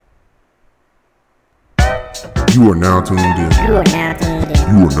You are now tuned in. You are now tuned in.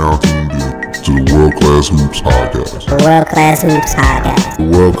 You are now tuned in to the World Class Hoops Podcast. The World Class Hoops Podcast. The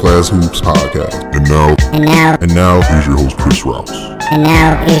World Class Hoops Podcast. And now is your host Chris Rouse. And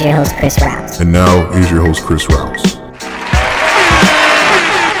now is your host Chris Rouse. And now is your host Chris Rouse.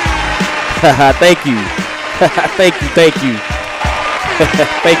 Thank you. Thank you. Thank you.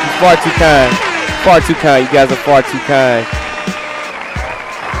 Far too kind. Far too kind. You guys are far too kind.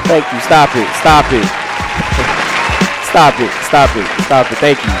 Thank you. Stop it. Stop it. Stop it. Stop it. Stop it.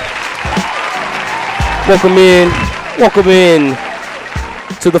 Thank you. Welcome in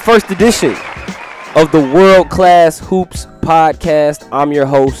to the first edition of the World Class Hoops Podcast. I'm your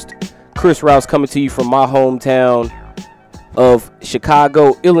host, Chris Rouse, coming to you from my hometown of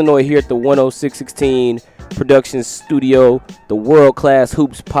Chicago, Illinois, here at the 10616 Productions Studio, the World Class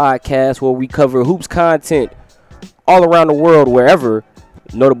Hoops Podcast, where we cover hoops content all around the world, wherever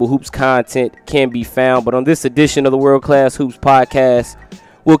notable hoops content can be found. But on this edition of the World Class Hoops Podcast,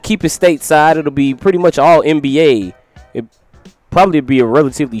 we'll keep it stateside. It'll be pretty much all NBA. It probably be a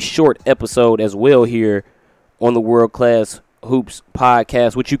relatively short episode as well here on the World Class Hoops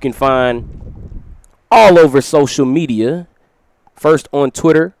Podcast, which you can find all over social media. First on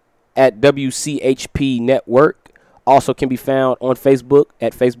Twitter at WCHP Network. Also can be found on Facebook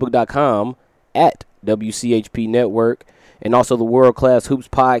at facebook.com at WCHP Network. And also the World Class Hoops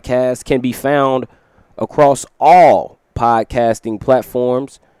Podcast can be found across all podcasting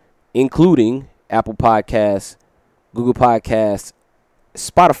platforms, including Apple Podcasts, Google Podcasts,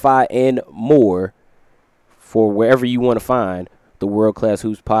 Spotify, and more, for wherever you want to find the World Class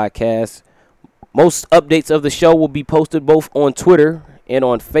Hoops Podcast. Most updates of the show will be posted both on Twitter and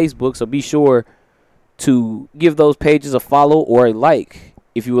on Facebook, so be sure to give those pages a follow or a like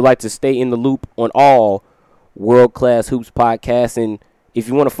if you would like to stay in the loop on all World Class Hoops Podcasts. And if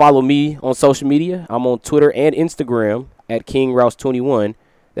you want to follow me on social media, I'm on Twitter and Instagram at KingRouse21.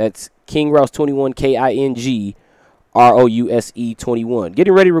 That's KingRouse21, KingRouse21.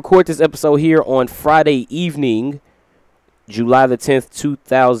 Getting ready to record this episode here on Friday evening, July the 10th,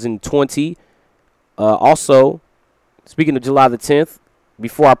 2020. Also, speaking of July the 10th,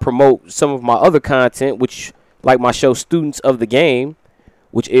 before I promote some of my other content, which, like my show Students of the Game,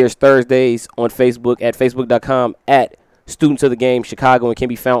 which airs Thursdays on Facebook at facebook.com at Students of the Game Chicago, and can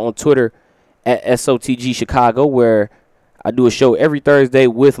be found on Twitter at SOTG Chicago, where I do a show every Thursday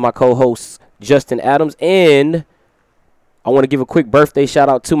with my co-hosts Justin Adams. And I want to give a quick birthday shout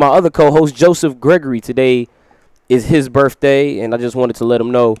out to my other co-host Joseph Gregory. Today is his birthday, and I just wanted to let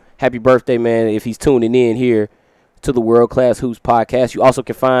him know happy birthday, man, if he's tuning in here to the World Class Hoops Podcast. You also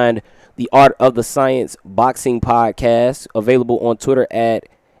can find the Art of the Science Boxing Podcast, available on Twitter at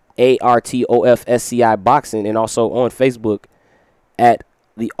ARTOFSCI Boxing, and also on Facebook at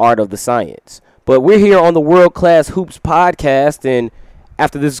the Art of the Science. But we're here on the World Class Hoops Podcast, and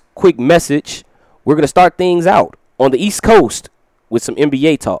after this quick message, we're going to start things out on the East Coast with some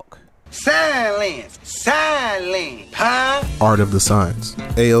NBA talk. Silence, huh? Art of the Science,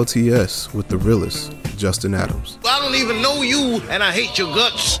 AOTS with the realist, Justin Adams. I don't even know you, and I hate your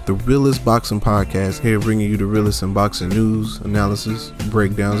guts. The Realist Boxing Podcast, here bringing you the realest in boxing news, analysis,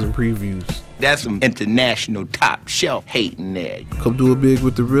 breakdowns, and previews. That's some international top shelf hating there. Come do a big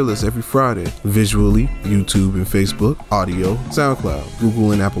with the realist every Friday. Visually, YouTube and Facebook, audio, SoundCloud,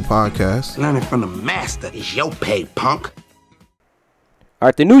 Google and Apple Podcasts. Learning from the master is your pay, punk. All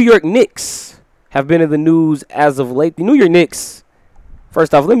right, the New York Knicks have been in the news as of late. The New York Knicks,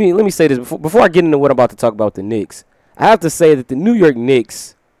 first off, let me say this before I get into what I'm about to talk about the Knicks. I have to say that the New York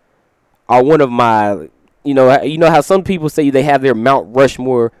Knicks are one of my, you know how some people say they have their Mount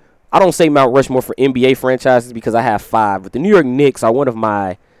Rushmore. I don't say Mount Rushmore for NBA franchises because I have 5, but the New York Knicks are one of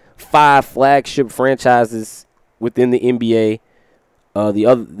my 5 flagship franchises within the NBA.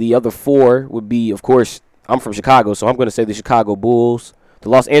 The other 4 would be, of course, I'm from Chicago, so I'm going to say the Chicago Bulls, the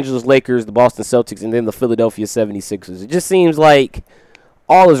Los Angeles Lakers, the Boston Celtics, and then the Philadelphia 76ers. It just seems like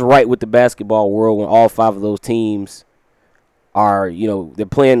all is right with the basketball world when all 5 of those teams are, they're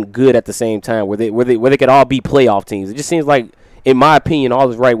playing good at the same time, where they could all be playoff teams. It just seems like, in my opinion, all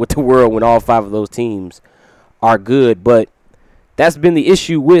is right with the world when all 5 of those teams are good. But that's been the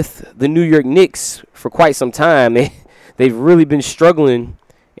issue with the New York Knicks for quite some time. They've really been struggling,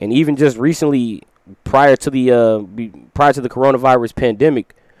 and even just recently, prior to the coronavirus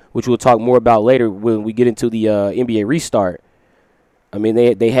pandemic, which we'll talk more about later when we get into the NBA restart. I mean,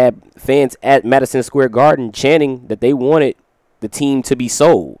 they had fans at Madison Square Garden chanting that they wanted the team to be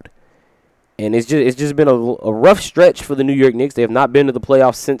sold. And it's just been a rough stretch for the New York Knicks. They have not been to the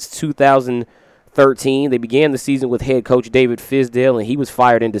playoffs since 2013. They began the season with head coach David Fizdale, and he was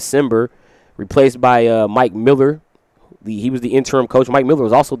fired in December, replaced by Mike Miller. He was the interim coach. Mike Miller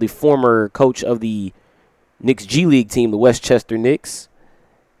was also the former coach of the Knicks G League team, the Westchester Knicks.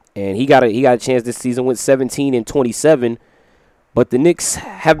 And he got a chance this season, went 17-27. But the Knicks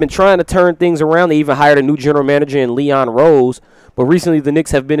have been trying to turn things around. They even hired a new general manager in Leon Rose. But recently the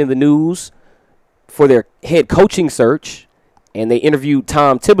Knicks have been in the news for their head coaching search. And they interviewed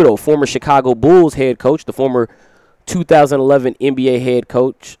Tom Thibodeau, former Chicago Bulls head coach, the former 2011 NBA head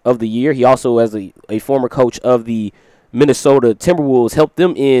coach of the year. He also, as a former coach of the Minnesota Timberwolves, helped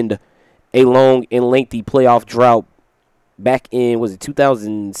them end a long and lengthy playoff drought back in, was it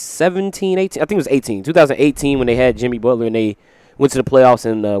 2017, 18? I think it was 18. 2018 when they had Jimmy Butler and they went to the playoffs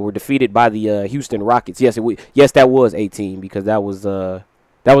and were defeated by the Houston Rockets. Yes, that was 18 because that was the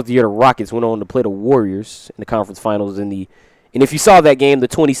year the Rockets went on to play the Warriors in the conference finals. And if you saw that game, the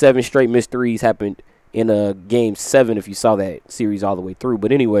 27 straight missed threes happened in Game 7 if you saw that series all the way through.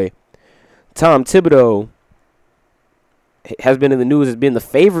 But anyway, Tom Thibodeau has been in the news as being the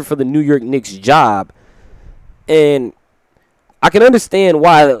favorite for the New York Knicks job. And I can understand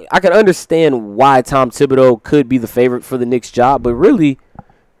why Tom Thibodeau could be the favorite for the Knicks job, but really,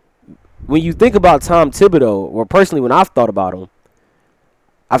 when you think about Tom Thibodeau, or personally when I've thought about him,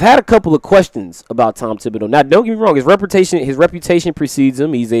 I've had a couple of questions about Tom Thibodeau. Now, don't get me wrong, his reputation precedes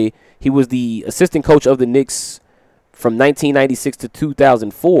him. He was the assistant coach of the Knicks from 1996 to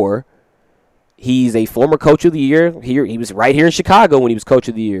 2004. He's a former coach of the year. He was right here in Chicago when he was coach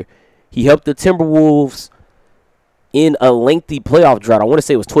of the year. He helped the Timberwolves in a lengthy playoff drought. I want to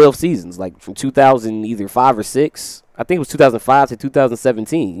say it was 12 seasons, like from 2000, either 5 or 6. I think it was 2005 to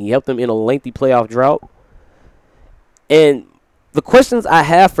 2017. He helped them in a lengthy playoff drought. And the questions I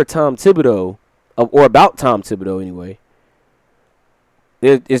have for Tom Thibodeau, or about Tom Thibodeau anyway,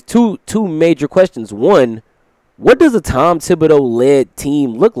 there's two major questions. One, what does a Tom Thibodeau-led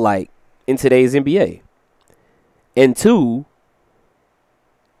team look like in today's NBA? And two,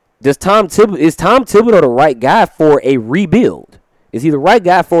 is Tom Thibodeau the right guy for a rebuild? Is he the right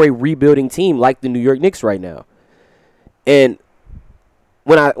guy for a rebuilding team like the New York Knicks right now? And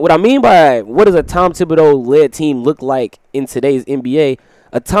what I mean by what does a Tom Thibodeau-led team look like in today's NBA?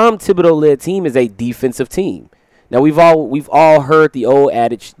 A Tom Thibodeau-led team is a defensive team. Now we've all heard the old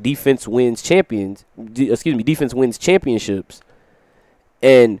adage, defense wins championships,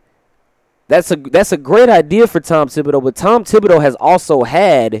 and that's a great idea for Tom Thibodeau. But Tom Thibodeau has also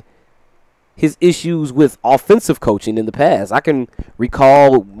had his issues with offensive coaching in the past. I can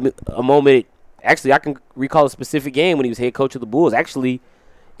recall a moment. Actually, I can recall a specific game when he was head coach of the Bulls. Actually,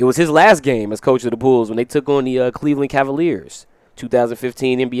 it was his last game as coach of the Bulls when they took on the Cleveland Cavaliers,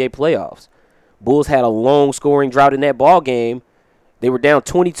 2015 NBA playoffs. Bulls had a long scoring drought in that ball game. They were down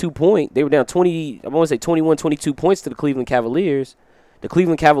 22 points. They were down 21, 22 points to the Cleveland Cavaliers. The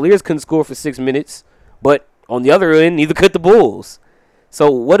Cleveland Cavaliers couldn't score for 6 minutes, but on the other end, neither could the Bulls.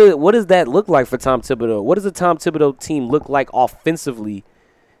 So what does that look like for Tom Thibodeau? What does a Tom Thibodeau team look like offensively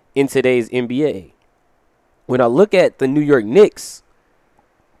in today's NBA? When I look at the New York Knicks,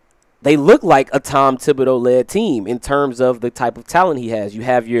 they look like a Tom Thibodeau-led team in terms of the type of talent he has. You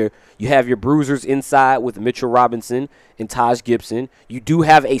have your bruisers inside with Mitchell Robinson and Taj Gibson. You do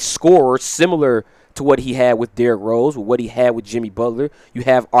have a scorer similar to what he had with Derrick Rose, with what he had with Jimmy Butler. You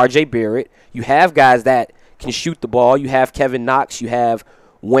have R.J. Barrett. You have guys that can shoot the ball. You have Kevin Knox. You have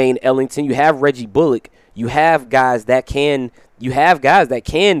Wayne Ellington. You have Reggie Bullock. You have guys that can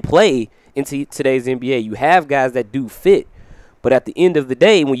play into today's NBA. You have guys that do fit. But at the end of the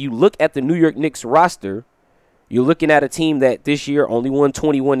day, when you look at the New York Knicks roster, you're looking at a team that this year only won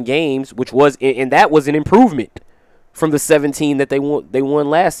 21 games, and that was an improvement from the 17 that they won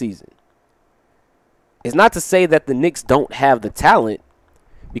last season. It's not to say that the Knicks don't have the talent,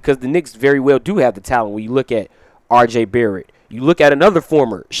 because the Knicks very well do have the talent. When you look at R.J. Barrett, you look at another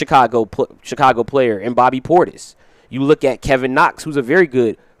former Chicago player in Bobby Portis. You look at Kevin Knox, who's a very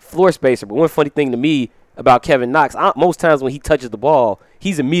good floor spacer. But one funny thing to me about Kevin Knox, most times when he touches the ball,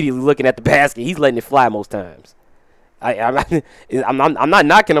 he's immediately looking at the basket. He's letting it fly most times. I'm not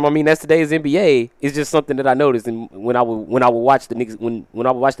knocking him. I mean, that's today's NBA. It's just something that I noticed. And when I would watch the Knicks, when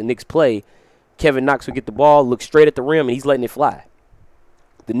I would watch the Knicks play, Kevin Knox would get the ball, look straight at the rim, and he's letting it fly.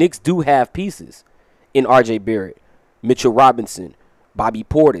 The Knicks do have pieces in R.J. Barrett, Mitchell Robinson, Bobby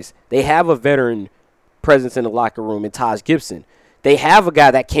Portis. They have a veteran presence in the locker room in Taj Gibson. They have a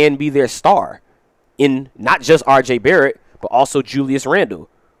guy that can be their star in not just R.J. Barrett, but also Julius Randle,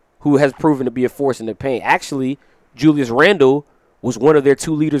 who has proven to be a force in the paint. Actually, Julius Randle was one of their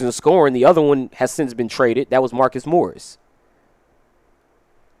 2 leaders in scoring. The other one has since been traded. That was Marcus Morris.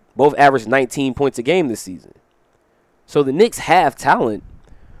 Both averaged 19 points a game this season. So the Knicks have talent,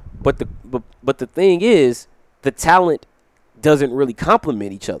 But the thing is, the talent doesn't really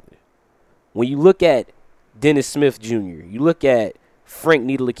complement each other. When you look at Dennis Smith Jr., you look at Frank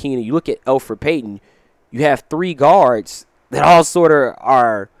Ntilikina, you look at Elfrid Payton, you have three guards that all sort of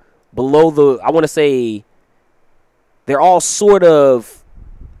are below the, I want to say, they're all sort of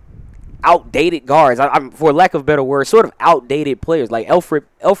outdated guards. I'm for lack of a better word, sort of outdated players. Like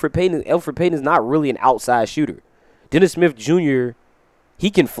Elfrid Payton is not really an outside shooter. Dennis Smith Jr., he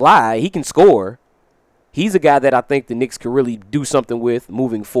can fly, he can score. He's a guy that I think the Knicks could really do something with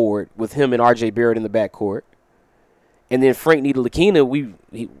moving forward with him and RJ Barrett in the backcourt. And then Frank Ntilikina,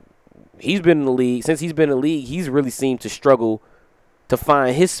 he's been in the league. Since he's been in the league, he's really seemed to struggle to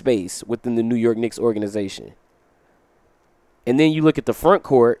find his space within the New York Knicks organization. And then you look at the front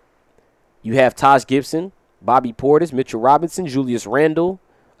court, you have Taj Gibson, Bobby Portis, Mitchell Robinson, Julius Randle,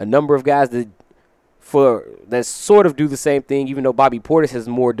 a number of guys that sort of do the same thing, even though Bobby Portis has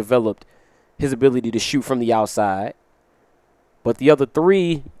more developed his ability to shoot from the outside. But the other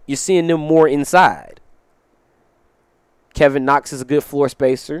three, you're seeing them more inside. Kevin Knox is a good floor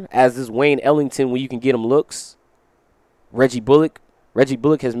spacer, as is Wayne Ellington when you can get him looks. Reggie Bullock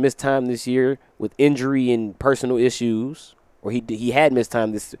has missed time this year with injury and personal issues, or he had missed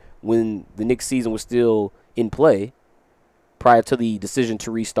time this when the Knicks season was still in play prior to the decision to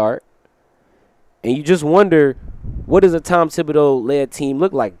restart. And you just wonder, what does a Tom Thibodeau-led team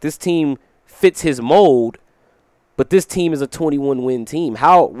look like? This team fits his mold, but this team is a 21-win team.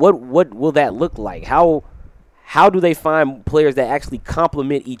 What will that look like? How do they find players that actually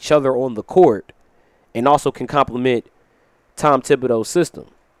complement each other on the court and also can complement Tom Thibodeau's system?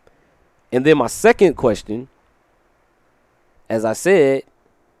 And then my second question, as I said,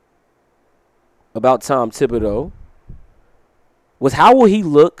 about Tom Thibodeau was, how will he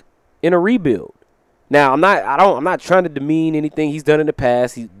look in a rebuild? Now, I'm not trying to demean anything he's done in the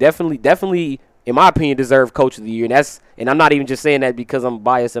past. He definitely, in my opinion, deserved Coach of the Year. And I'm not even just saying that because I'm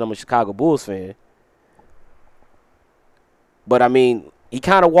biased and I'm a Chicago Bulls fan. But, I mean, he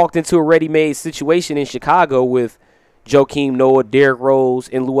kind of walked into a ready-made situation in Chicago with Joakim Noah, Derrick Rose,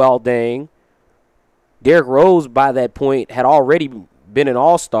 and Luol Deng. Derrick Rose, by that point, had already been an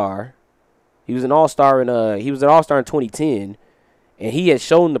All-Star. He was an All-Star in 2010, and he had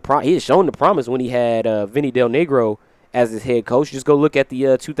shown the promise when he had Vinny Del Negro as his head coach. Just go look at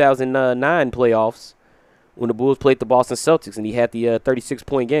the 2009 playoffs when the Bulls played the Boston Celtics, and he had the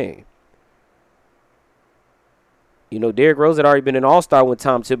 36-point game. You know, Derrick Rose had already been an All-Star when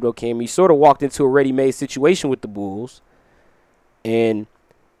Tom Thibodeau came. He sort of walked into a ready-made situation with the Bulls, and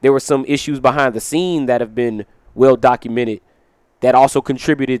there were some issues behind the scene that have been well documented that also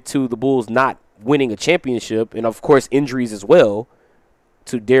contributed to the Bulls not winning a championship, and of course injuries as well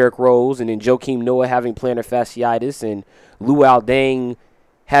to Derrick Rose, and then Joakim Noah having plantar fasciitis, and Luol Deng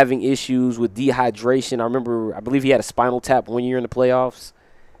having issues with dehydration. I believe he had a spinal tap one year in the playoffs.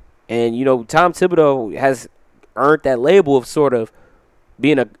 And, you know, Tom Thibodeau has earned that label of sort of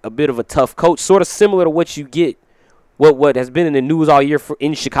being a bit of a tough coach, sort of similar to what you get, what has been in the news all year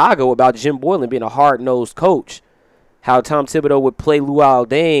in Chicago about Jim Boylen being a hard-nosed coach. How Tom Thibodeau would play Luol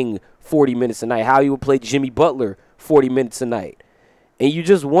Deng 40 minutes a night, how he would play Jimmy Butler 40 minutes a night. And you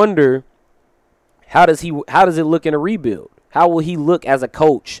just wonder, how does it look in a rebuild? How will he look as a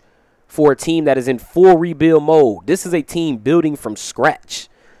coach for a team that is in full rebuild mode? This is a team building from scratch.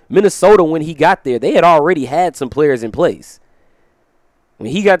 Minnesota, when he got there, they had already had some players in place. When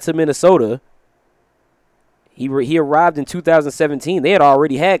he got to Minnesota, he arrived in 2017. They had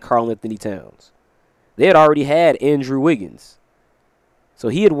already had Karl-Anthony Towns. They had already had Andrew Wiggins. So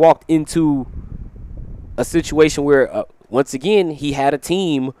he had walked into a situation where, once again, he had a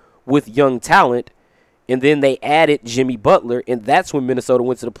team with young talent, and then they added Jimmy Butler, and that's when Minnesota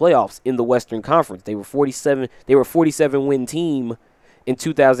went to the playoffs in the Western Conference. They were a 47-win team in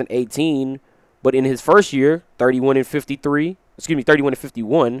 2018, but in his first year,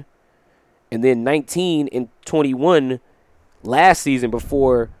 31-51, and then 19-21 last season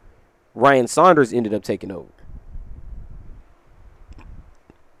before Ryan Saunders ended up taking over.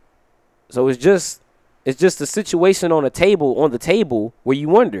 So it's just a situation on the table where you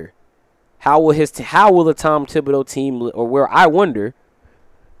wonder, how will the Tom Thibodeau team, or where I wonder,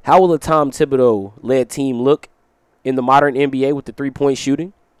 how will the Tom Thibodeau led team look in the modern NBA with the three-point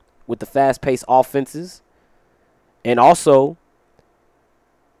shooting, with the fast-paced offenses, and also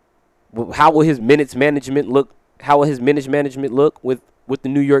how will his minutes management look? How will his minutes management look with the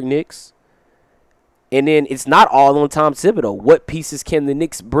New York Knicks? And then it's not all on Tom Thibodeau. What pieces can the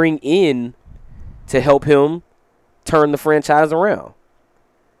Knicks bring in to help him turn the franchise around?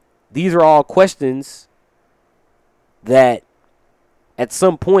 These are all questions that, at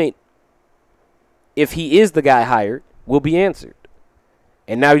some point, if he is the guy hired, will be answered.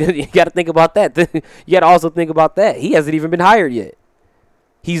 And now you got to think about that. You got to also think about that. He hasn't even been hired yet.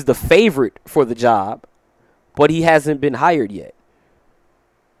 He's the favorite for the job, but he hasn't been hired yet.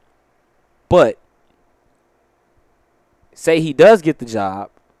 But say he does get the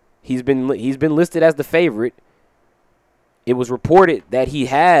job, he's been listed as the favorite. It was reported that he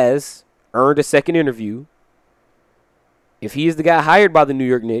has earned a second interview. If he is the guy hired by the New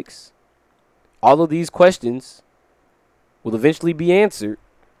York Knicks, all of these questions will eventually be answered.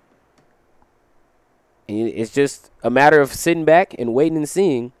 And it's just a matter of sitting back and waiting and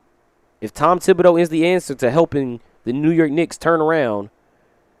seeing if Tom Thibodeau is the answer to helping the New York Knicks turn around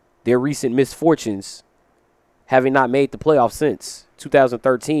their recent misfortunes, having not made the playoffs since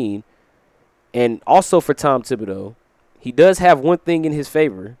 2013. And also for Tom Thibodeau, he does have one thing in his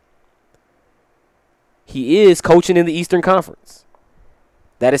favor. He is coaching in the Eastern Conference.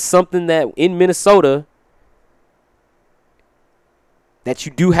 That is something that in Minnesota that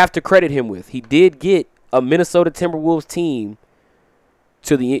you do have to credit him with. He did get a Minnesota Timberwolves team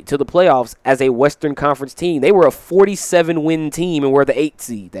to the playoffs as a Western Conference team. They were a 47-win team and were the 8th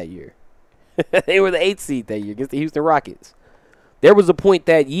seed that year. They were the 8th seed that year against the Houston Rockets. There was a point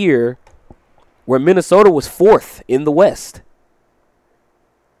that year where Minnesota was 4th in the West.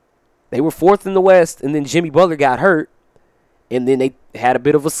 They were 4th in the West, and then Jimmy Butler got hurt, and then they had a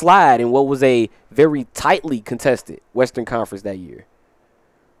bit of a slide in what was a very tightly contested Western Conference that year.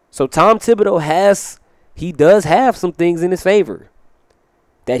 So Tom Thibodeau does have some things in his favor.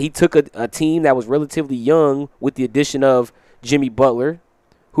 That he took a team that was relatively young with the addition of Jimmy Butler,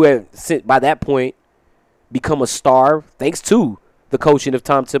 who had by that point become a star thanks to the coaching of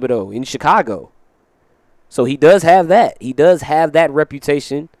Tom Thibodeau in Chicago. So he does have that. He does have that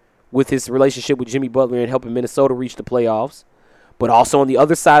reputation with his relationship with Jimmy Butler and helping Minnesota reach the playoffs. But also on the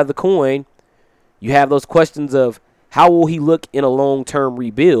other side of the coin, you have those questions of how will he look in a long-term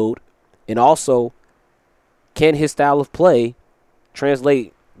rebuild, and also can his style of play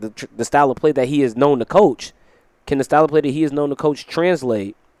translate the style of play that he is known to coach? Can the style of play that he is known to coach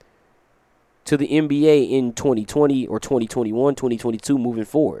translate to the NBA in 2020 or 2021, 2022 moving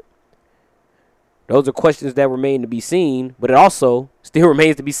forward? Those are questions that remain to be seen, but it also still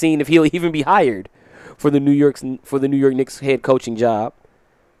remains to be seen if he'll even be hired for the New York Knicks head coaching job.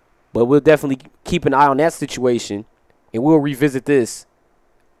 But we'll definitely keep an eye on that situation, and we'll revisit this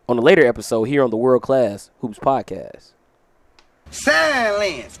on a later episode here on the World Class Hoops Podcast.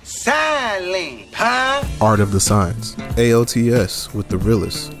 Silence, huh? Art of the Signs, ALTS with the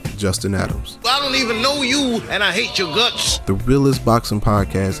realest, Justin Adams. I don't even know you, and I hate your guts. The realest boxing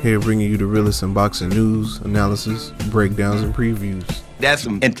podcast, here bringing you the realest in boxing news, analysis, breakdowns, and previews. That's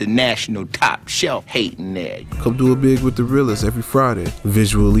some international top shelf hating there. Come do a big with the realest every Friday.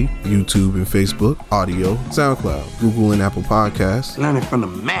 Visually, YouTube and Facebook, audio, SoundCloud, Google and Apple Podcasts. Learning from the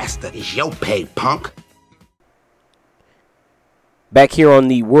master is your pay, punk. Back here on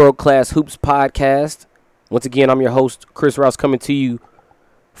the World Class Hoops Podcast. Once again, I'm your host, Chris Rouse, coming to you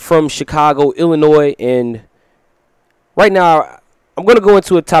from Chicago, Illinois. And right now, I'm going to go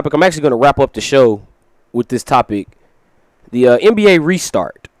into a topic. I'm actually going to wrap up the show with this topic. The NBA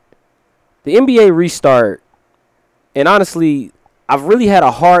restart. The NBA restart, and honestly, I've really had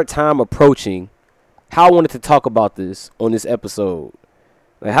a hard time approaching how I wanted to talk about this on this episode.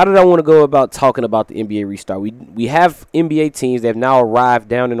 Like, how did I want to go about talking about the NBA restart? We have NBA teams that have now arrived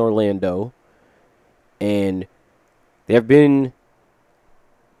down in Orlando, and there have been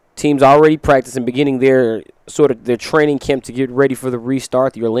teams already practicing, beginning their training camp to get ready for the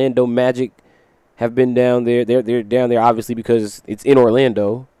restart. The Orlando Magic have been down there. They're down there obviously because it's in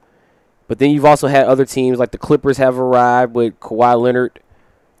Orlando. But then you've also had other teams like the Clippers have arrived with Kawhi Leonard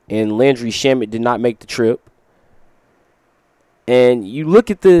and Landry Shamet did not make the trip. And you look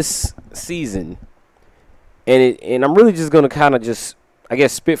at this season, and I'm really just going to kind of just, I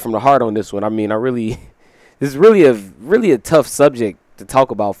guess, spit from the heart on this one. I mean, this is really a tough subject to talk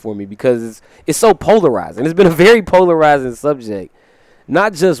about for me because it's so polarizing. It's been a very polarizing subject,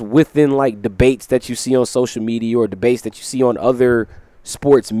 not just within like debates that you see on social media or debates that you see on other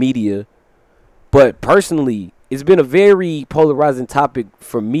sports media, but personally, it's been a very polarizing topic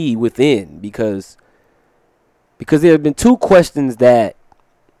for me within because there have been two questions that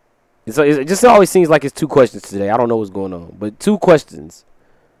it just always seems like it's two questions today. I don't know what's going on, but two questions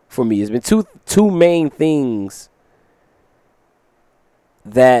for me. It's been two main things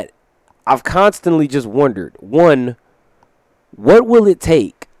that I've constantly just wondered. One, what will it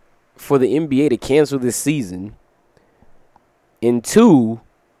take for the NBA to cancel this season? And two,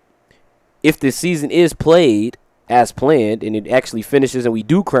 if this season is played as planned and it actually finishes and we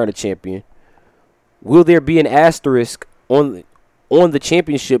do crown a champion, will there be an asterisk on the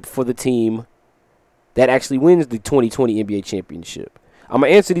championship for the team that actually wins the 2020 NBA championship? I'm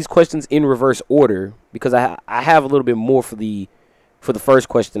going to answer these questions in reverse order because I have a little bit more for the first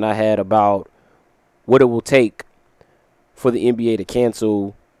question I had about what it will take for the NBA to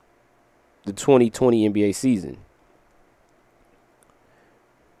cancel the 2020 NBA season.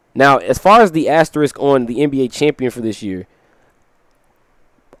 Now, as far as the asterisk on the NBA champion for this year,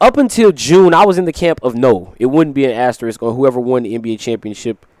 up until June, I was in the camp of no, it wouldn't be an asterisk on whoever won the NBA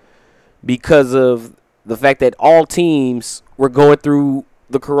championship because of the fact that all teams were going through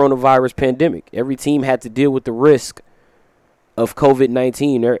the coronavirus pandemic. Every team had to deal with the risk of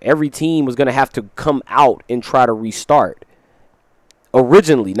COVID-19. Every team was going to have to come out and try to restart.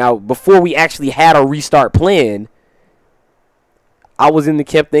 Originally, now, before we actually had a restart plan, I was in the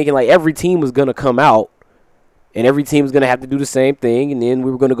camp thinking like every team was going to come out and every team was going to have to do the same thing, and then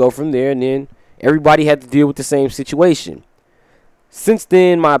we were going to go from there, and then everybody had to deal with the same situation. Since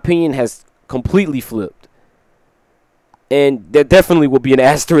then, my opinion has completely flipped. And there definitely will be an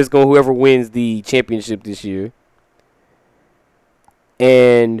asterisk on whoever wins the championship this year.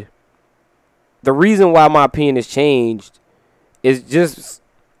 And the reason why my opinion has changed is just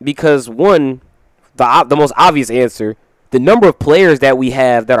because, one, the most obvious answer, the number of players that we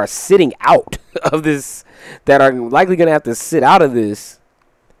have that are sitting out of this, that are likely going to have to sit out of this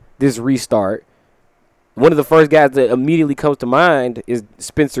restart. One of the first guys that immediately comes to mind is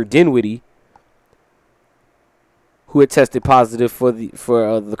Spencer Dinwiddie, who had tested positive for the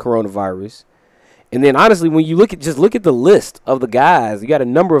coronavirus. And then honestly, when you look at the list of the guys, you got a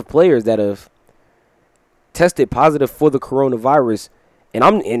number of players that have tested positive for the coronavirus,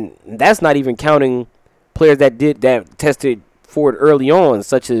 and that's not even counting players that tested for it early on,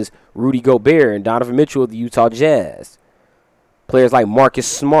 such as Rudy Gobert and Donovan Mitchell of the Utah Jazz. Players like Marcus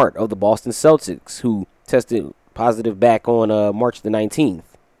Smart of the Boston Celtics, who tested positive back on March the 19th.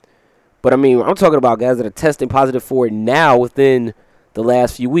 But I mean, I'm talking about guys that are testing positive for it now within the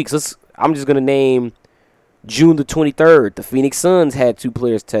last few weeks. I'm just going to name June the 23rd. The Phoenix Suns had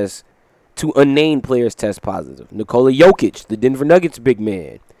two unnamed players test positive. Nikola Jokic, the Denver Nuggets big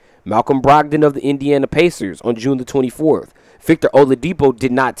man. Malcolm Brogdon of the Indiana Pacers on June the 24th. Victor Oladipo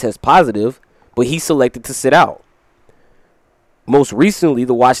did not test positive, but he selected to sit out. Most recently,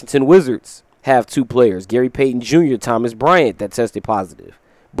 the Washington Wizards have two players, Gary Payton Jr., Thomas Bryant, that tested positive.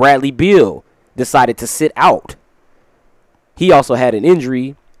 Bradley Beal decided to sit out. He also had an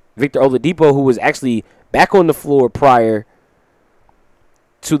injury. Victor Oladipo, who was actually back on the floor prior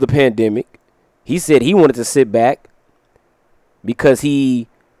to the pandemic, he said he wanted to sit back because he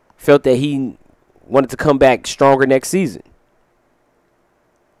felt that he wanted to come back stronger next season.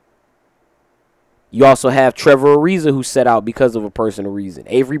 You also have Trevor Ariza, who sat out because of a personal reason.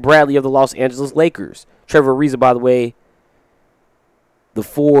 Avery Bradley of the Los Angeles Lakers. Trevor Ariza, by the way, the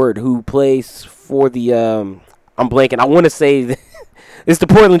forward who plays for the I'm blanking. I want to say it's the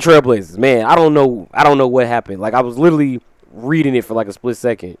Portland Trailblazers. Man, I don't know what happened. Like, I was literally reading it for like a split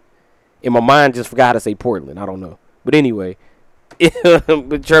second, and my mind just forgot how to say Portland. I don't know, but anyway,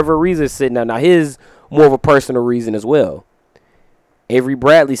 but Trevor Ariza is sitting out. Now his more of a personal reason as well. Avery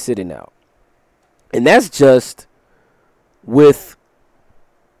Bradley sitting out, and that's just with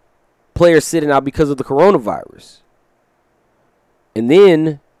players sitting out because of the coronavirus. And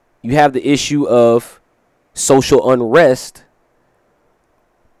then you have the issue of social unrest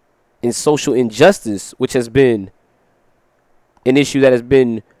and social injustice, which has been an issue that has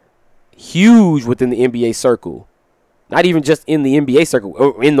been huge within the NBA circle. Not even just in the NBA circle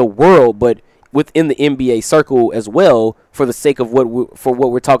or in the world, but within the NBA circle as well, for the sake of what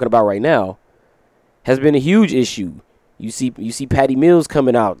we're talking about right now, has been a huge issue. You see Patty Mills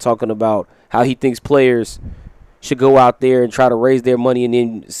coming out talking about how he thinks players should go out there and try to raise their money and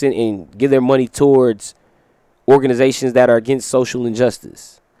then send and give their money towards organizations that are against social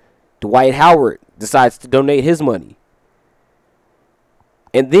injustice. Dwight Howard decides to donate his money.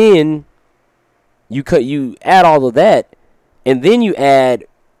 And then you add all of that, and then you add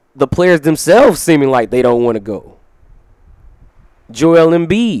the players themselves seeming like they don't want to go. Joel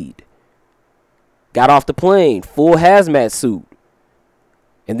Embiid got off the plane, full hazmat suit.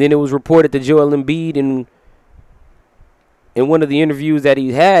 And then it was reported that Joel Embiid, in one of the interviews that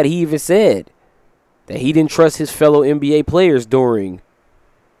he had, he even said that he didn't trust his fellow NBA players during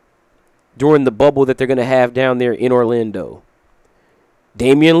the bubble that they're going to have down there in Orlando.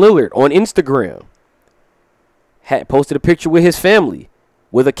 Damian Lillard on Instagram had posted a picture with his family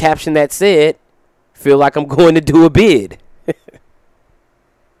with a caption that said, "Feel like I'm going to do a bid."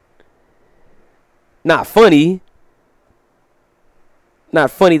 Not funny,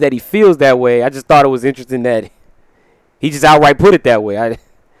 not funny that he feels that way. I just thought it was interesting that he just outright put it that way.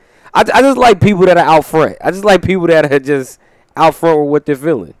 I just like people that are out front. I just like people that are just out front with what they're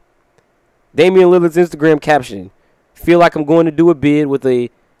feeling. Damian Lillard's Instagram caption: "Feel like I'm going to do a bid," with a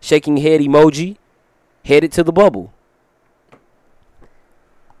shaking head emoji, headed to the bubble.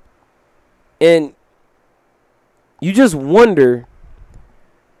 And you just wonder,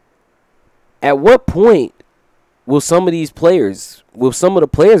 at what point will some of the players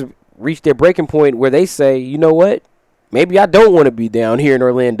reach their breaking point where they say, you know what, maybe I don't want to be down here in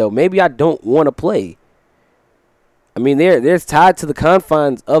Orlando. Maybe I don't want to play. I mean, they're tied to the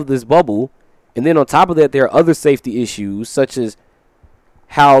confines of this bubble. And then on top of that, there are other safety issues, such as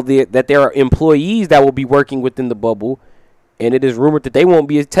how that there are employees that will be working within the bubble. And it is rumored that they won't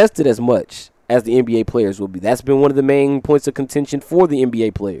be tested as much as the NBA players will be. That's been one of the main points of contention for the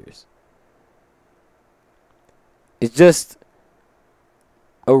NBA players. It's just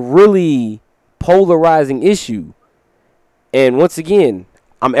a really polarizing issue. And once again,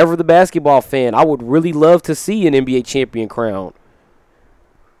 I'm ever the basketball fan. I would really love to see an NBA champion crowned.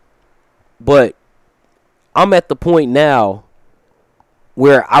 But I'm at the point now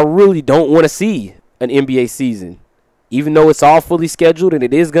where I really don't want to see an NBA season. Even though it's all fully scheduled and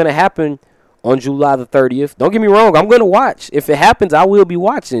it is going to happen on July the 30th. Don't get me wrong, I'm going to watch. If it happens, I will be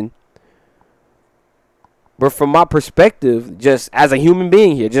watching. But from my perspective, just as a human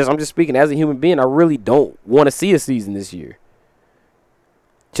being here, I'm just speaking as a human being, I really don't want to see a season this year.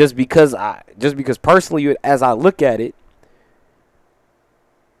 Just because personally, as I look at it,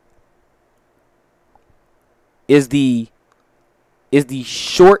 is the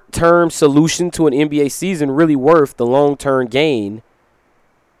short-term solution to an NBA season really worth the long-term gain?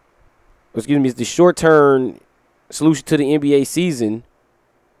 Excuse me, is the short-term solution to the NBA season,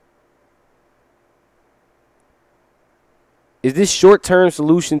 is this short-term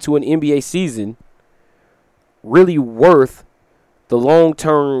solution to an NBA season really worth the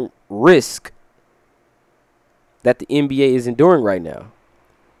long-term risk that the NBA is enduring right now?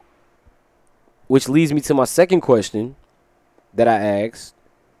 Which leads me to my second question that I asked,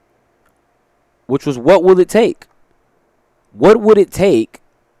 which was, what will it take? What would it take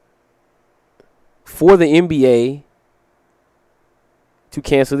for the NBA to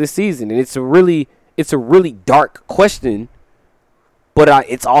cancel this season? And it's a really dark question, but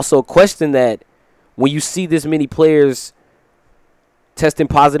it's also a question that when you see this many players testing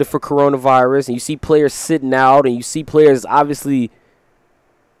positive for coronavirus, and you see players sitting out, and you see players obviously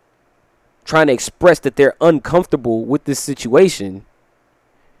trying to express that they're uncomfortable with this situation,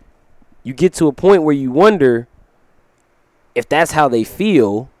 you get to a point where you wonder, if that's how they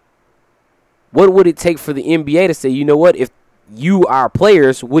feel, what would it take for the NBA to say, you know what, if you, our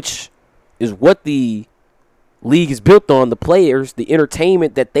players, which is what the league is built on, the players, the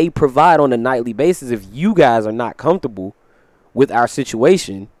entertainment that they provide on a nightly basis, if you guys are not comfortable with our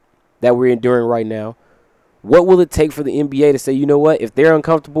situation that we're enduring right now, what will it take for the NBA to say, you know what, if they're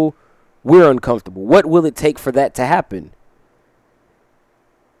uncomfortable, we're uncomfortable? What will it take for that to happen?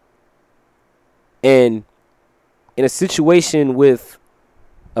 And in a situation with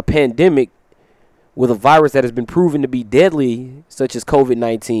a pandemic, with a virus that has been proven to be deadly, such as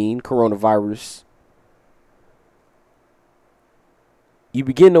COVID-19, coronavirus, you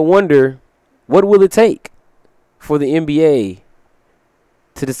begin to wonder, what will it take for the NBA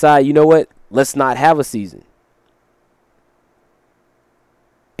to decide, you know what, let's not have a season?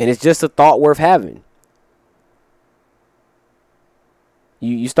 And it's just a thought worth having.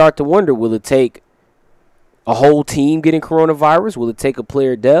 You start to wonder, will it take a whole team getting coronavirus? Will it take a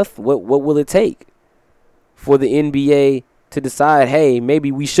player death? What will it take for the NBA to decide, hey,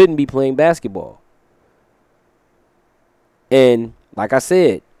 maybe we shouldn't be playing basketball? And like I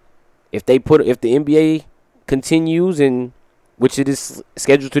said, if the NBA continues, in which it is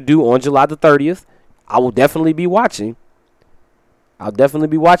scheduled to do on July the 30th, I will definitely be watching. I'll definitely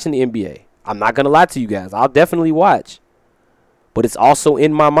be watching the NBA. I'm not going to lie to you guys. I'll definitely watch. But it's also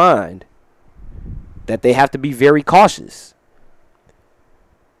in my mind that they have to be very cautious.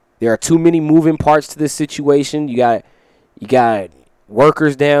 There are too many moving parts to this situation. You got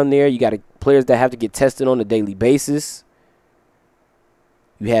workers down there. You got players that have to get tested on a daily basis.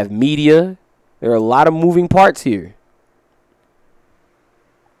 You have media. There are a lot of moving parts here.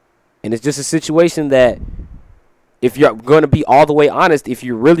 And it's just a situation that, if you're going to be all the way honest, if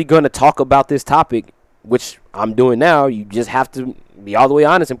you're really going to talk about this topic, which I'm doing now, you just have to be all the way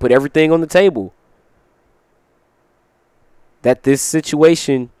honest and put everything on the table. That this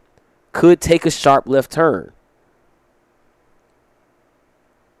situation could take a sharp left turn.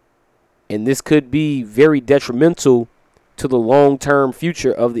 And this could be very detrimental to the long-term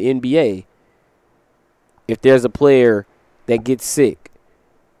future of the NBA if there's a player that gets sick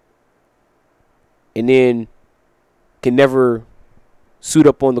and then can never suit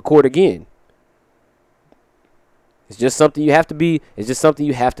up on the court again. It's just something you have to be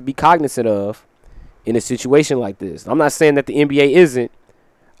cognizant of in a situation like this. I'm not saying that the NBA isn't.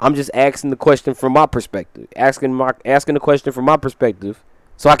 I'm just asking the question from my perspective. Asking the question from my perspective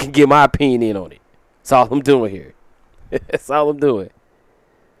so I can get my opinion in on it. That's all I'm doing here. That's all I'm doing.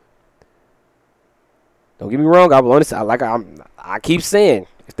 Don't get me wrong. I keep saying,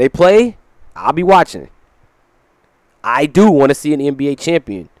 if they play, I'll be watching. I do want to see an NBA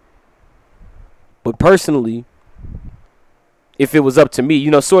champion. But personally, if it was up to me,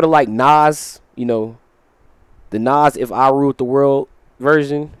 sort of like Nas, the Nas If I Ruled the World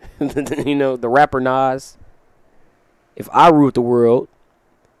version, the rapper Nas. If I ruled the world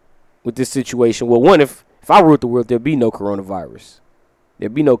with this situation, well, one, if I ruled the world, there'd be no coronavirus.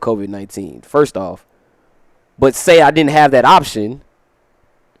 There'd be no COVID-19, first off. But say I didn't have that option,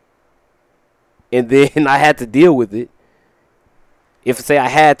 and then I had to deal with it. Say I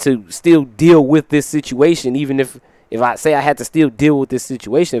had to still deal with this situation, even if I say I had to still deal with this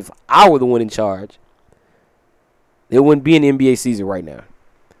situation, if I were the one in charge, there wouldn't be an NBA season right now.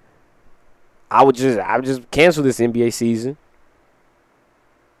 I would just cancel this NBA season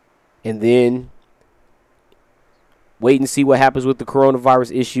and then wait and see what happens with the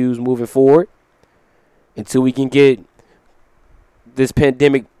coronavirus issues moving forward until we can get this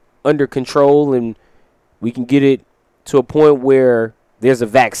pandemic under control and we can get it to a point where there's a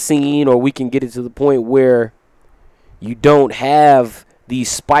vaccine, or we can get it to the point where you don't have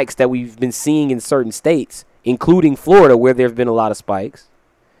these spikes that we've been seeing in certain states, including Florida, where there have been a lot of spikes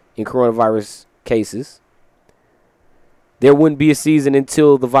in coronavirus cases. There wouldn't be a season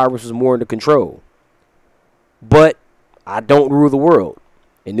until the virus was more under control. But I don't rule the world.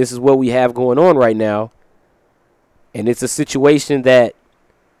 And this is what we have going on right now. And it's a situation that,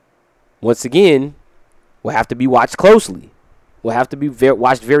 once again, will have to be watched closely. Will have to be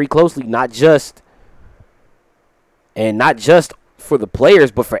watched very closely, not just for the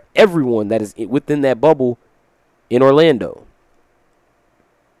players, but for everyone that is within that bubble in Orlando.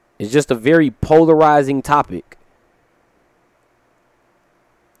 It's just a very polarizing topic.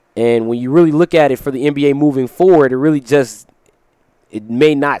 And when you really look at it for the NBA moving forward, it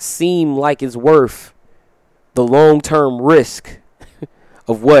may not seem like it's worth the long-term risk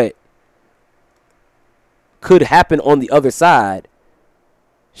of what could happen on the other side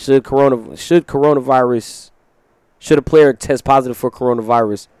should a player test positive for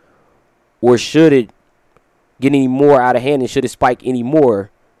coronavirus, or should it get any more out of hand, and should it spike any more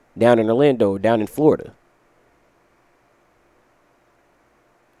down in Orlando or down in Florida.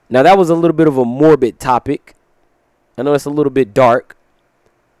 Now, that was a little bit of a morbid topic. I know it's a little bit dark,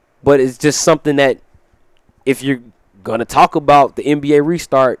 but it's just something that if you're going to talk about the NBA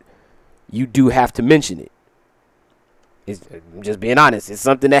restart, you do have to mention it. I'm just being honest. It's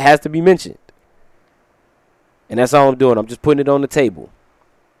something that has to be mentioned. And that's all I'm doing. I'm just putting it on the table.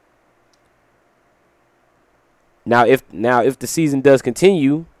 Now, if the season does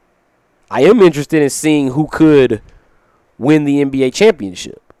continue, I am interested in seeing who could win the NBA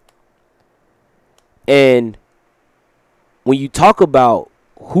championship. And when you talk about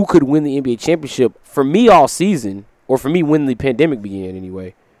who could win the NBA championship, for me all season, or for me when the pandemic began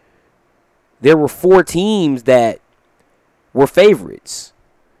anyway, there were 4 teams that were favorites.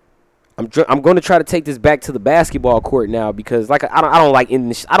 I'm going to try to take this back to the basketball court now, because I don't like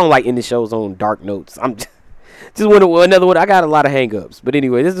ending the shows on dark notes. I'm just another one. I got a lot of hang-ups. But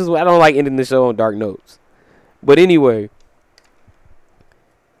anyway, I don't like ending the show on dark notes. But anyway,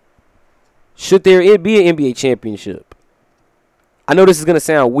 should there be an NBA championship? I know this is going to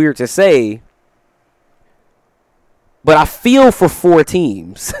sound weird to say, but I feel for 4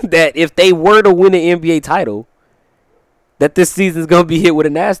 teams that if they were to win an NBA title, that this season is going to be hit with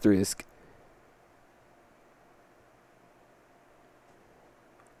an asterisk.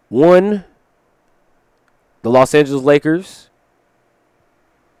 1, the Los Angeles Lakers.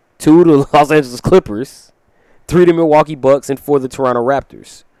 2, the Los Angeles Clippers. 3, the Milwaukee Bucks. And 4, the Toronto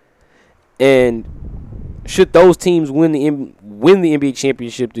Raptors. And should those teams win the NBA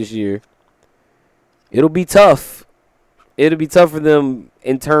championship this year, it'll be tough. It'll be tough for them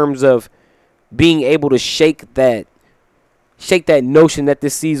in terms of being able to shake that notion that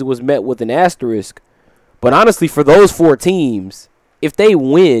this season was met with an asterisk. But honestly, for those 4 teams, if they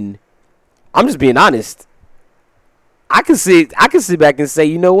win, I'm just being honest, I can sit back and say,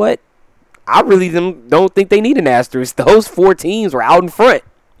 you know what? I really don't think they need an asterisk. Those 4 teams were out in front.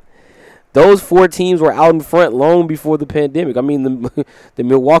 Those 4 teams were out in front long before the pandemic. I mean, the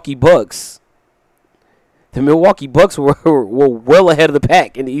Milwaukee Bucks. The Milwaukee Bucks were well ahead of the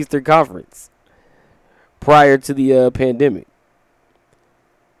pack in the Eastern Conference prior to the pandemic.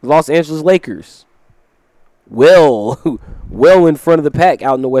 Los Angeles Lakers, well in front of the pack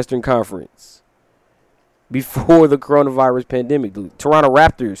out in the Western Conference before the coronavirus pandemic. The Toronto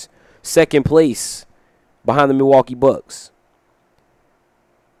Raptors, second place behind the Milwaukee Bucks.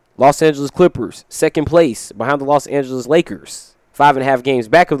 Los Angeles Clippers, second place behind the Los Angeles Lakers. 5.5 games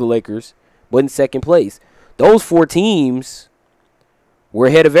back of the Lakers, but in second place. Those 4 teams were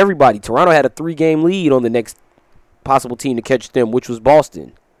ahead of everybody. Toronto had a 3-game lead on the next possible team to catch them, which was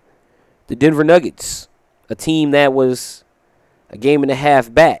Boston. The Denver Nuggets, a team that was a game and a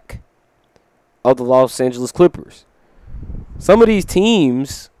half back of the Los Angeles Clippers. Some of these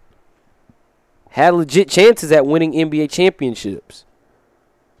teams had legit chances at winning NBA championships.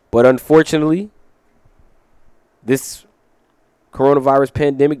 But unfortunately, this coronavirus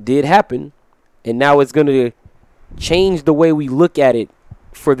pandemic did happen, and now it's going to change the way we look at it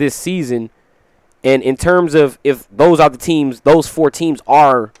for this season. And in terms of if those are the teams, those 4 teams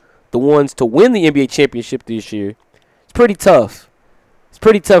are the ones to win the NBA championship this year, it's pretty tough. It's a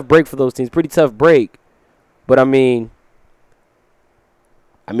pretty tough break for those teams. Pretty tough break. But I mean,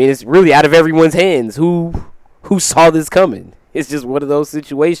 it's really out of everyone's hands. Who saw this coming? It's just one of those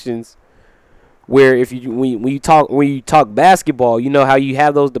situations where when you talk basketball, you know how you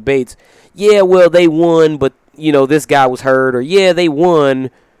have those debates. Yeah, well, they won, but this guy was hurt, or yeah, they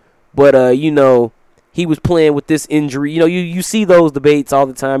won, but he was playing with this injury. You see those debates all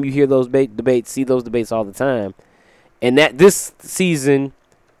the time. You hear those debates, see those debates all the time. And that this season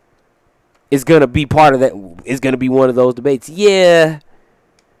is going to be part of that, is going to be one of those debates. Yeah,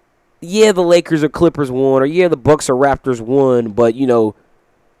 the Lakers or Clippers won, or yeah, the Bucks or Raptors won, but,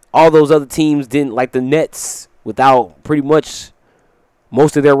 all those other teams didn't, like the Nets, without pretty much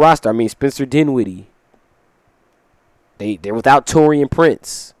most of their roster. I mean, Spencer Dinwiddie. They're without Taurean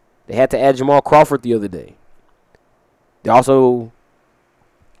Prince. They had to add Jamal Crawford the other day. They also,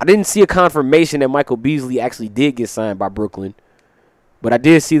 I didn't see a confirmation that Michael Beasley actually did get signed by Brooklyn, but I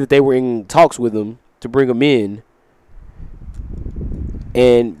did see that they were in talks with him to bring him in.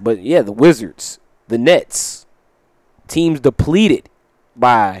 But yeah, the Wizards, the Nets, teams depleted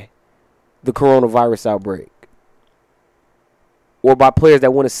by the coronavirus outbreak, or by players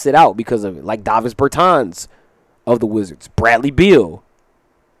that want to sit out because of it, like Davis Bertans of the Wizards. Bradley Beal,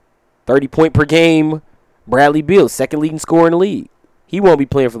 30 point per game. Bradley Beal, second leading scorer in the league. He won't be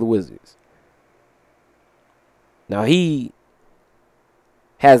playing for the Wizards. Now he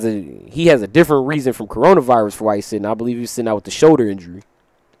has a different reason from coronavirus for why he's sitting. I believe he's sitting out with the shoulder injury.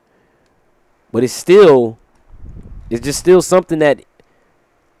 But it's just still something that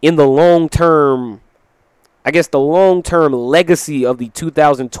in the long term, I guess the long-term legacy of the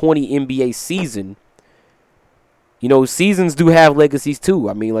 2020 NBA season, seasons do have legacies too.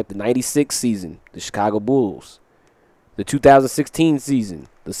 I mean, like the 96 season, the Chicago Bulls. The 2016 season,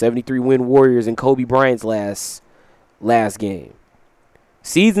 the 73-win Warriors and Kobe Bryant's last game.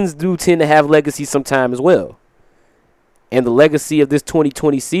 Seasons do tend to have legacies sometime as well. And the legacy of this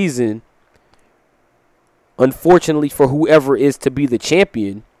 2020 season, unfortunately for whoever is to be the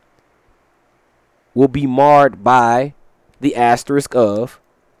champion, will be marred by the asterisk of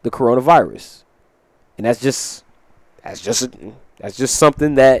the coronavirus. And that's just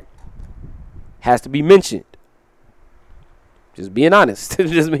something that has to be mentioned. Just being honest.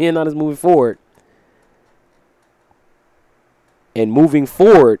 Just being honest moving forward. And moving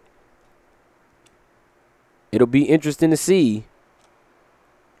forward, it'll be interesting to see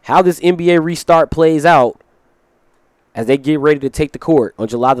how this NBA restart plays out as they get ready to take the court on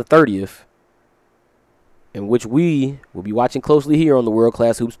July the 30th, in which we will be watching closely here on the World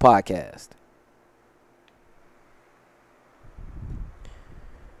Class Hoops podcast.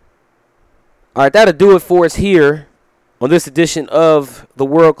 All right, that'll do it for us here on this edition of the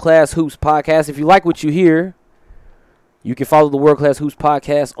World Class Hoops podcast. If you like what you hear, you can follow the World Class Hoops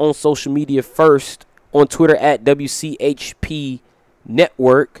podcast on social media first, on Twitter at WCHP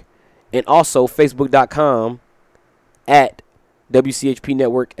Network, and also Facebook.com at WCHP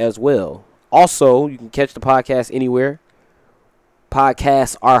Network as well. Also, you can catch the podcast anywhere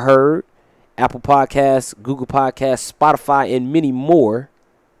podcasts are heard: Apple Podcasts, Google Podcasts, Spotify, and many more.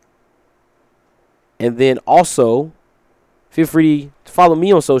 And then also, feel free to follow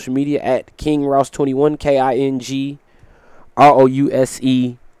me on social media at KingRouse21,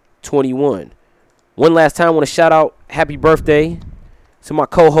 KingRouse 21. One last time, I want to shout out happy birthday to my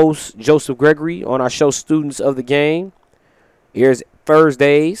co-host, Joseph Gregory, on our show Students of the Game. Airs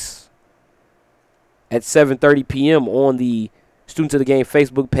Thursdays at 7:30 p.m. on the Students of the Game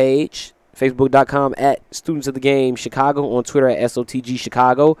Facebook page, facebook.com at Students of the Game Chicago, on Twitter at SOTG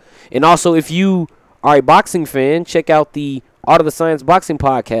Chicago. And also, if you are a boxing fan, check out the Art of the Science Boxing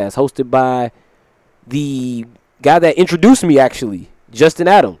Podcast, hosted by the guy that introduced me, actually, Justin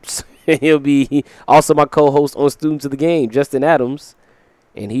Adams. He'll be also my co-host on Students of the Game, Justin Adams.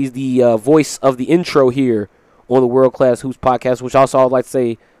 And he's the voice of the intro here on the World Class Hoops Podcast, which also I'd like to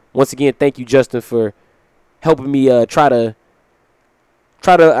say, once again, thank you, Justin, for helping me try to,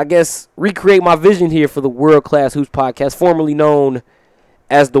 I guess, recreate my vision here for the World Class Hoops Podcast, formerly known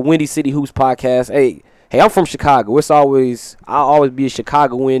as the Windy City Hoops Podcast. Hey, I'm from Chicago. I'll always be a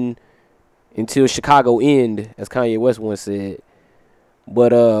Chicagoan until Chicago end, as Kanye West once said.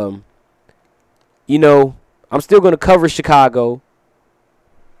 But, you know, I'm still going to cover Chicago.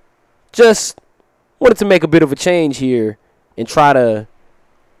 Just wanted to make a bit of a change here and try to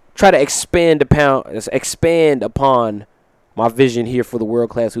expand upon my vision here for the World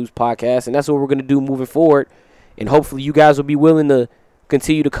Class Hoops Podcast. And that's what we're going to do moving forward. And hopefully you guys will be willing to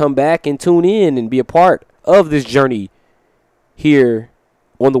continue to come back and tune in and be a part of this journey here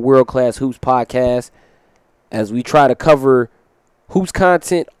on the World Class Hoops Podcast, as we try to cover hoops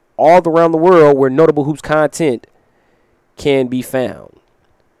content all around the world where notable hoops content can be found.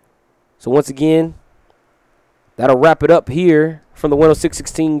 So once again, that'll wrap it up here from the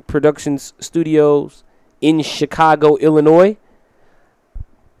 10616 Productions Studios in Chicago, Illinois.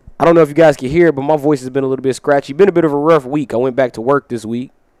 I don't know if you guys can hear it, but my voice has been a little bit scratchy. Been a bit of a rough week. I went back to work this week.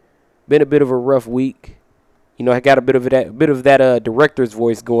 Been a bit of a rough week. You know, I got a bit of that director's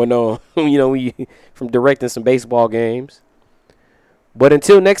voice going on, you know, from directing some baseball games. But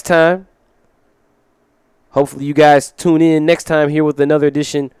until next time, hopefully you guys tune in next time here with another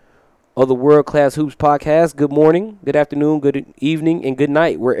edition of the World Class Hoops Podcast. Good morning, good afternoon, good evening, and good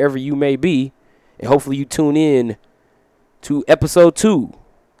night, wherever you may be. And hopefully you tune in to episode 2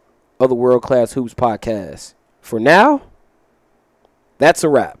 of the World Class Hoops Podcast. For now, that's a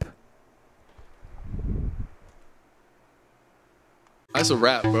wrap. That's a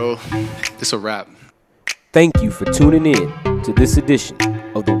wrap, bro. It's a wrap. Thank you for tuning in to this edition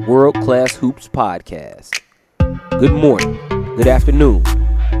of the World Class Hoops Podcast. Good morning, good afternoon,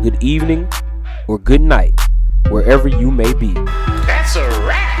 good evening, or good night, wherever you may be.